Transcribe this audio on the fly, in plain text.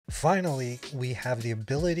Finally, we have the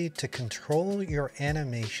ability to control your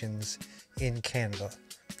animations in Canva.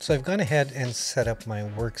 So I've gone ahead and set up my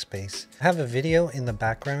workspace. I have a video in the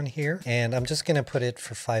background here, and I'm just going to put it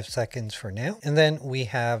for 5 seconds for now. And then we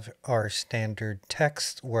have our standard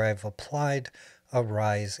text where I've applied a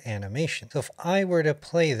rise animation. So if I were to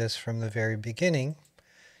play this from the very beginning,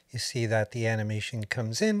 you see that the animation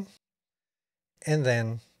comes in, and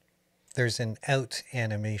then there's an out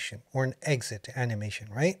animation or an exit animation,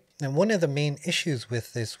 right? And one of the main issues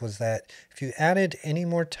with this was that if you added any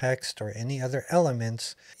more text or any other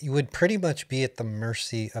elements, you would pretty much be at the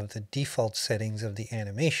mercy of the default settings of the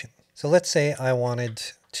animation. So let's say I wanted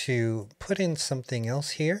to put in something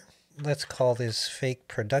else here. Let's call this fake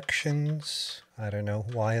productions. I don't know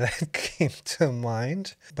why that came to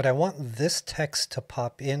mind, but I want this text to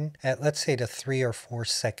pop in at, let's say, the 3 or 4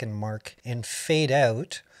 second mark and fade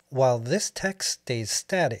out while this text stays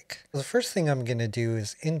static. The first thing I'm going to do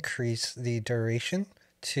is increase the duration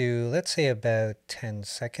to, let's say, about 10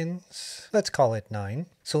 seconds. Let's call it 9.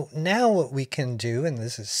 So now what we can do, and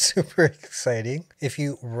this is super exciting, if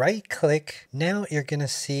you right click, now you're going to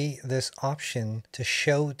see this option to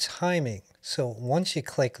show timing. So once you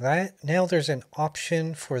click that, now there's an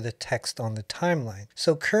option for the text on the timeline.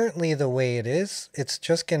 So currently the way it is, it's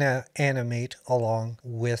just going to animate along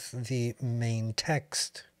with the main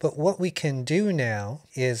text. But what we can do now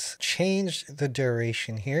is change the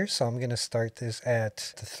duration here. So I'm going to start this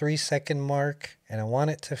at the 3 second mark, and I want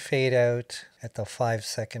it to fade out at the 5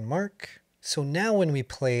 second mark. So now when we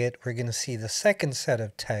play it, we're going to see the second set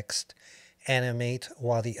of text animate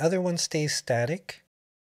while the other one stays static.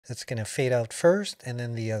 It's going to fade out first and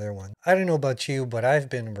then the other one. I don't know about you, but I've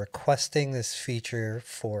been requesting this feature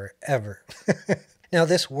forever. Now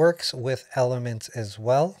this works with elements as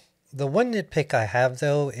well. The one nitpick I have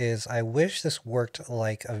though is I wish this worked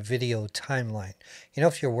like a video timeline. You know,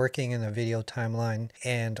 if you're working in a video timeline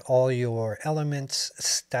and all your elements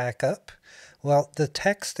stack up, well, the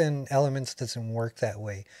text and elements doesn't work that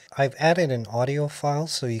way. I've added an audio file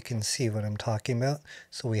so you can see what I'm talking about.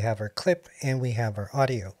 So we have our clip and we have our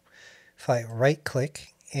audio. If I right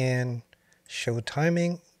click and show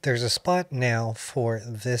timing, there's a spot now for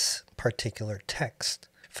this particular text.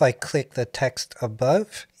 If I click the text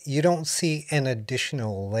above, you don't see an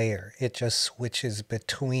additional layer. It just switches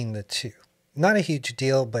between the two. Not a huge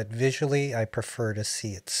deal, but visually I prefer to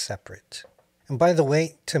see it separate. And by the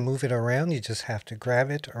way, to move it around, you just have to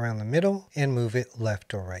grab it around the middle and move it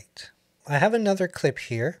left or right. I have another clip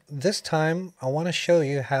here. This time I want to show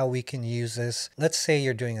you how we can use this. Let's say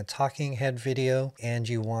you're doing a talking head video and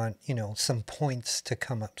you want, some points to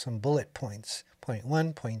come up, some bullet points. Point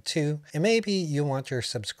 1, point 2, and maybe you want your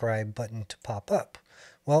subscribe button to pop up.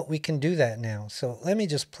 Well, we can do that now. So let me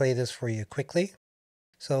just play this for you quickly.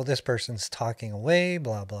 So this person's talking away,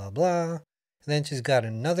 blah, blah, blah. And then she's got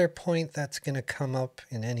another point that's going to come up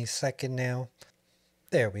in any second now.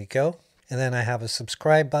 There we go. And then I have a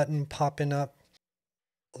subscribe button popping up.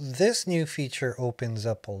 This new feature opens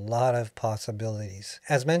up a lot of possibilities.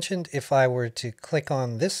 As mentioned, if I were to click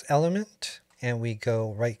on this element and we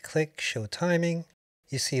go right click, show timing,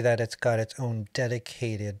 you see that it's got its own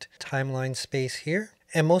dedicated timeline space here.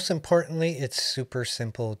 And most importantly, it's super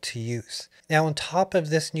simple to use. Now, on top of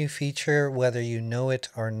this new feature, whether you know it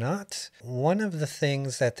or not, one of the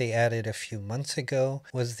things that they added a few months ago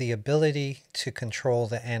was the ability to control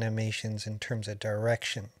the animations in terms of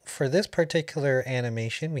direction. For this particular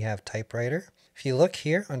animation, we have typewriter. If you look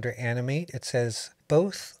here under animate, it says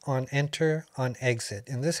both on enter, on exit.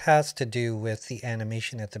 And this has to do with the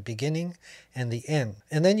animation at the beginning and the end.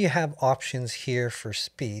 And then you have options here for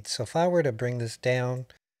speed. So if I were to bring this down,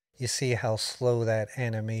 you see how slow that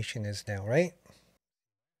animation is now, right?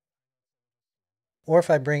 Or if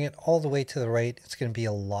I bring it all the way to the right, it's going to be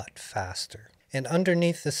a lot faster. And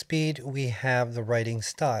underneath the speed, we have the writing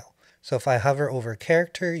style. So if I hover over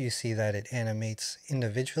character, you see that it animates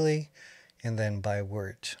individually and then by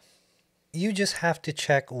word. You just have to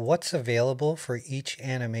check what's available for each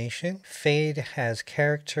animation. Fade has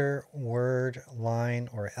character, word, line,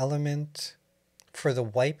 or element. For the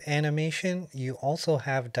wipe animation, you also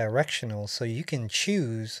have directional, so you can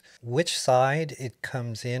choose which side it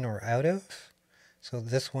comes in or out of. So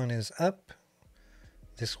this one is up,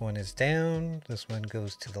 this one is down, this one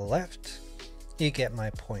goes to the left. You get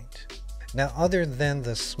my point. Now, other than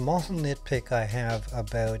the small nitpick I have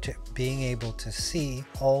about being able to see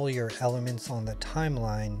all your elements on the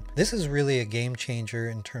timeline, this is really a game changer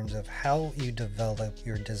in terms of how you develop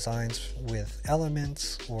your designs with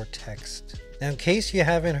elements or text. Now, in case you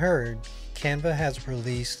haven't heard, Canva has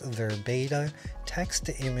released their beta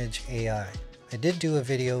text-to-image AI. I did do a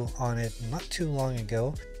video on it not too long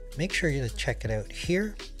ago, make sure you check it out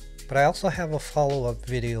here. But I also have a follow-up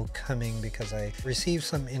video coming because I received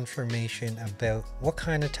some information about what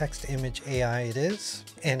kind of text-to-image AI it is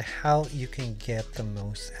and how you can get the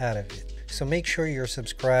most out of it. So make sure you're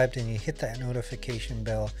subscribed and you hit that notification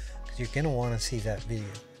bell because you're going to want to see that video.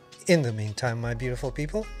 In the meantime, my beautiful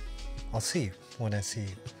people, I'll see you when I see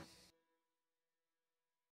you.